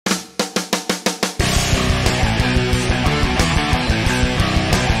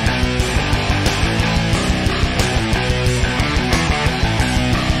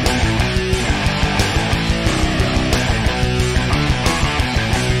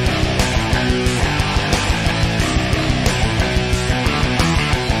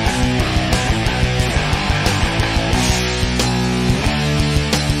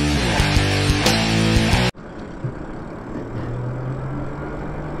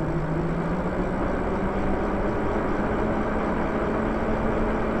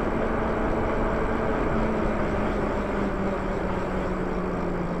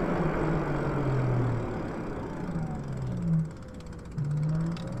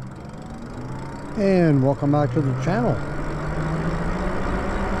And welcome back to the channel.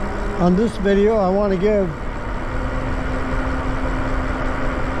 On this video I want to give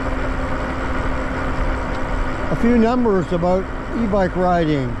a few numbers about e-bike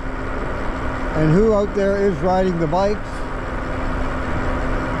riding and who out there is riding the bikes.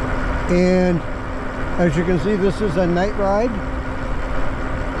 And as you can see, this is a night ride,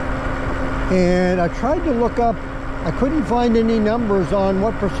 and I tried to look up, I couldn't find any numbers on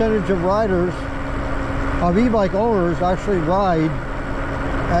what percentage of riders, of e-bike owners, actually ride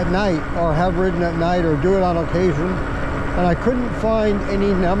at night or have ridden at night or do it on occasion, and I couldn't find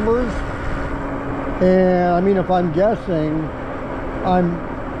any numbers. And I mean, if I'm guessing, I'm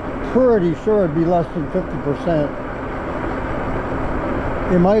pretty sure it'd be less than 50%.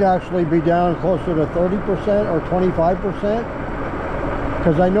 It might actually be down closer to 30% or 25%,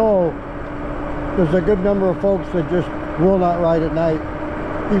 because I know there's a good number of folks that just will not ride at night,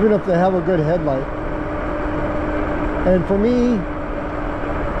 even if they have a good headlight. And for me,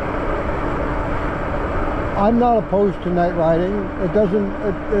 I'm not opposed to night riding. It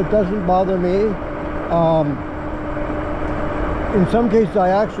doesn't bother me. In some cases, I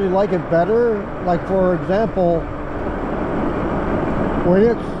actually like it better. Like, for example, when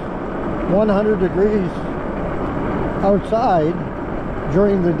it's 100 degrees outside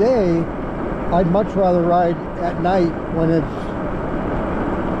during the day, I'd much rather ride at night when it's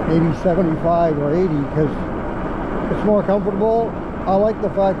maybe 75 or 80, because it's more comfortable. I like the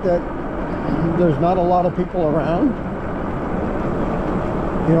fact that there's not a lot of people around.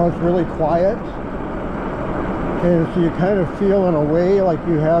 You know, it's really quiet. And so you kind of feel in a way like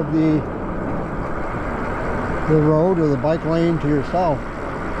you have the road or the bike lane to yourself.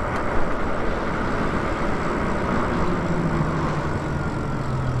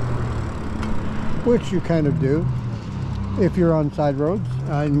 Which you kind of do if you're on side roads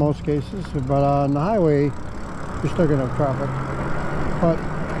in most cases, but on the highway you're still going to have traffic. But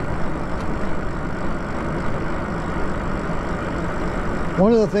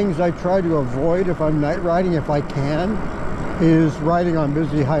one of the things I try to avoid if I'm night riding, if I can, is riding on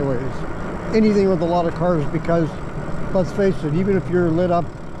busy highways. Anything with a lot of cars, because let's face it, even if you're lit up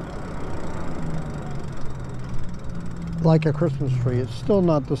like a Christmas tree, it's still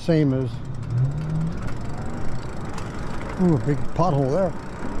not the same as... Ooh, a big pothole there.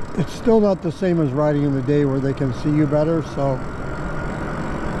 It's still not the same as riding in the day where they can see you better. So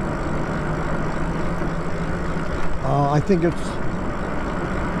I think it's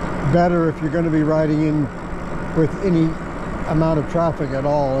better if you're going to be riding in with any amount of traffic at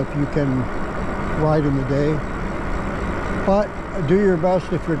all, if you can ride in the day. But do your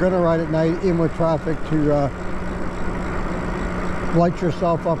best, if you're going to ride at night in with traffic, to light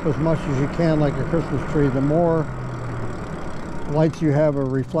yourself up as much as you can like a Christmas tree. The more lights you have or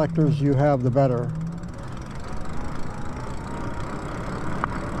reflectors you have, the better.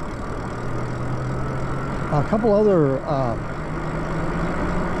 A couple other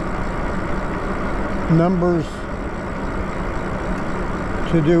numbers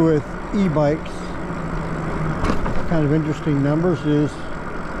to do with e-bikes, kind of interesting numbers, is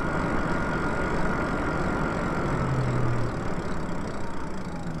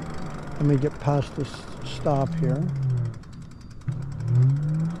let me get past this stop here.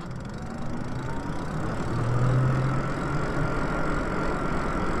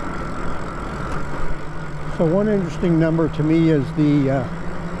 So one interesting number to me is the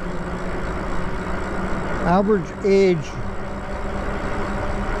average age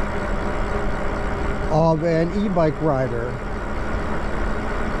of an e-bike rider.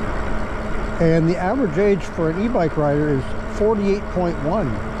 And the average age for an e-bike rider is 48.1.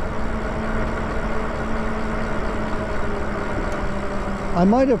 I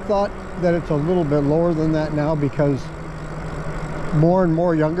might have thought that it's a little bit lower than that now, because more and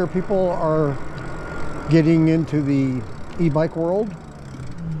more younger people are getting into the e-bike world.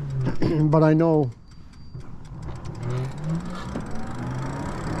 But I know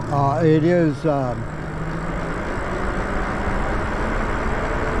it is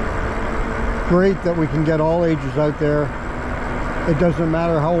great that we can get all ages out there. It doesn't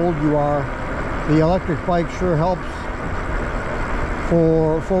matter how old you are. The electric bike sure helps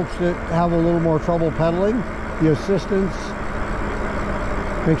for folks that have a little more trouble pedaling. The assistance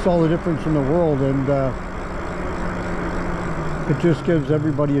makes all the difference in the world, and it just gives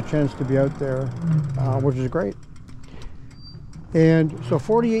everybody a chance to be out there, which is great. And so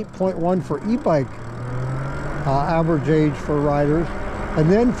 48.1 for e-bike average age for riders, and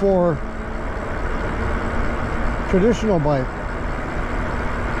then for traditional bike,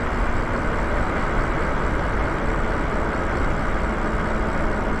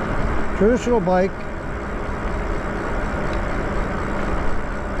 traditional bike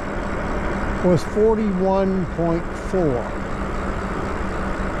was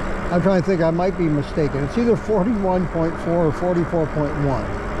 41.4. I'm trying to think, I might be mistaken. It's either 41.4 or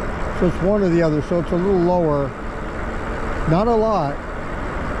 44.1. So it's one or the other, so it's a little lower. Not a lot,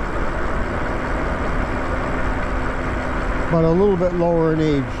 but a little bit lower in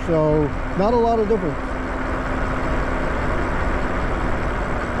age, so not a lot of difference.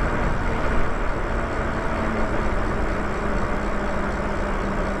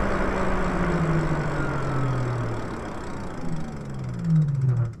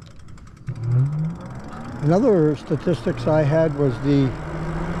 Another statistics I had was the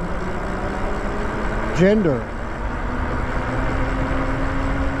gender.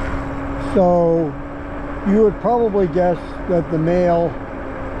 So you would probably guess that the male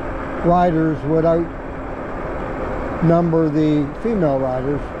riders would outnumber the female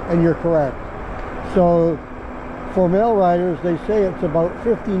riders, and you're correct. So for male riders, they say it's about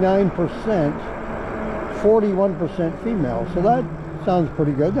 59%, 41% female. So that sounds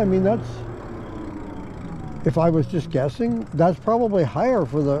pretty good. I mean, that's, if I was just guessing, that's probably higher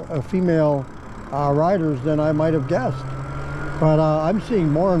for the female riders than I might have guessed. But I'm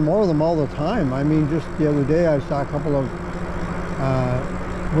seeing more and more of them all the time. I mean, just the other day I saw a couple of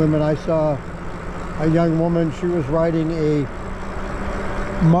women. I saw a young woman, she was riding a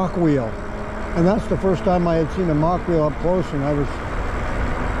mock wheel. And that's the first time I had seen a mock wheel up close, and I was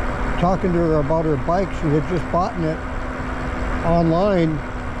talking to her about her bike. She had just bought it online,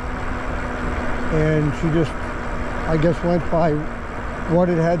 and she just, I guess, went by what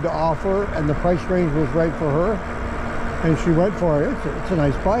it had to offer, and the price range was right for her, and she went for it. It's a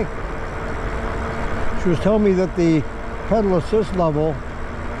nice bike. She was telling me that the pedal assist level,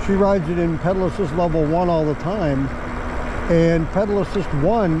 she rides it in pedal assist level 1 all the time, and pedal assist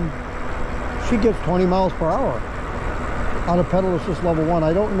 1, she gets 20 miles per hour out of pedal assist level 1.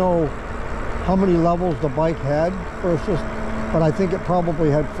 I don't know how many levels the bike had for assist, but I think it probably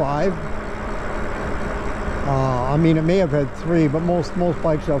had 5. I mean, it may have had 3, but most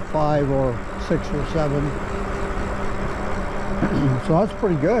bikes have 5 or 6 or 7. So that's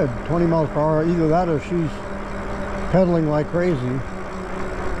pretty good, 20 miles per hour. Either that or she's pedaling like crazy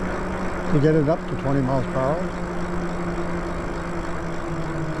to get it up to 20 miles per hour.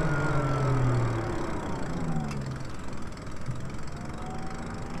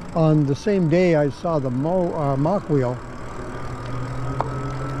 On the same day I saw the mock wheel,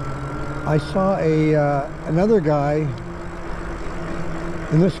 I saw another guy,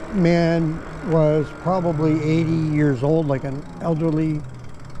 and this man was probably 80 years old, like an elderly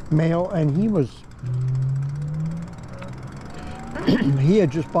male, and he was he had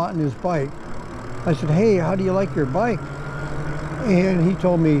just bought his bike. I said, "Hey, how do you like your bike?" And he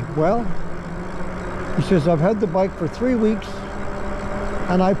told me, well, he says, "I've had the bike for 3 weeks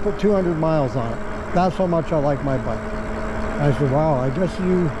and I put 200 miles on it. That's how much I like my bike." I said, "Wow, I guess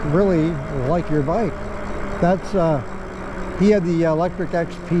you really like your bike." That's he had the electric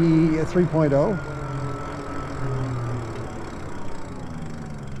XP 3.0,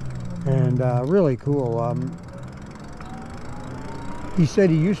 and really cool. He said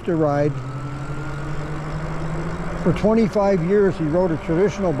he used to ride for 25 years. He rode a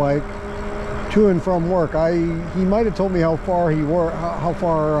traditional bike to and from work. He might have told me how far he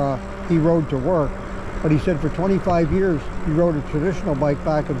rode to work, but he said for 25 years he rode a traditional bike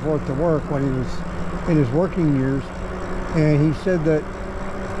back and forth to work when he was in his working years. And he said that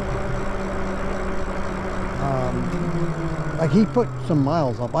like he put some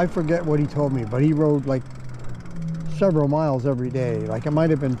miles up. I forget what he told me, but he rode like several miles every day. Like it might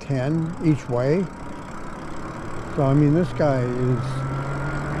have been 10 each way. So I mean, this guy is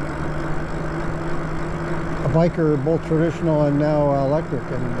a biker, both traditional and now electric,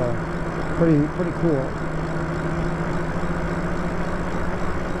 and pretty cool.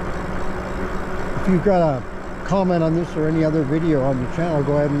 If you've got a comment on this or any other video on the channel,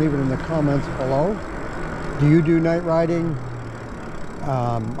 go ahead and leave it in the comments below. Do you do night riding?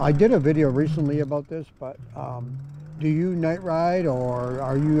 I did a video recently about this, but do you night ride, or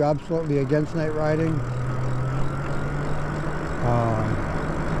are you absolutely against night riding?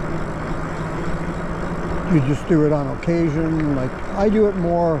 You just do it on occasion? Like I do it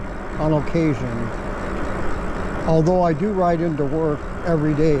more on occasion, although I do ride into work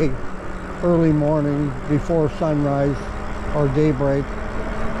every day early morning before sunrise or daybreak,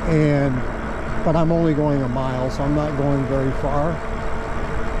 but I'm only going a mile, so I'm not going very far.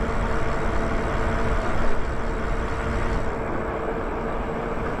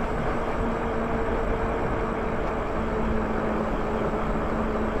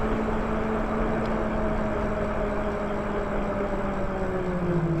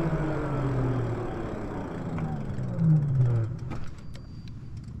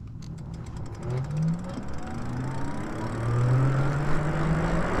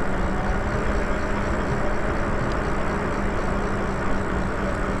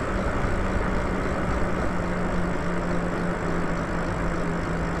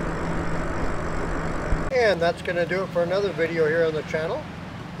 again, that's going to do it for another video here on the channel.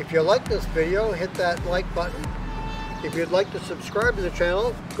 If you like this video, hit that like button. If you'd like to subscribe to the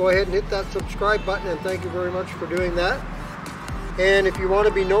channel, go ahead and hit that subscribe button, and thank you very much for doing that. And if you want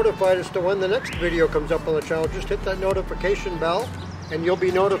to be notified as to when the next video comes up on the channel, just hit that notification bell and you'll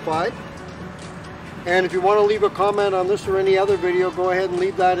be notified. And if you want to leave a comment on this or any other video, go ahead and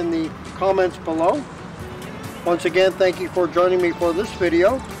leave that in the comments below. Once again, thank you for joining me for this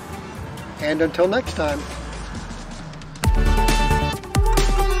video, and until next time.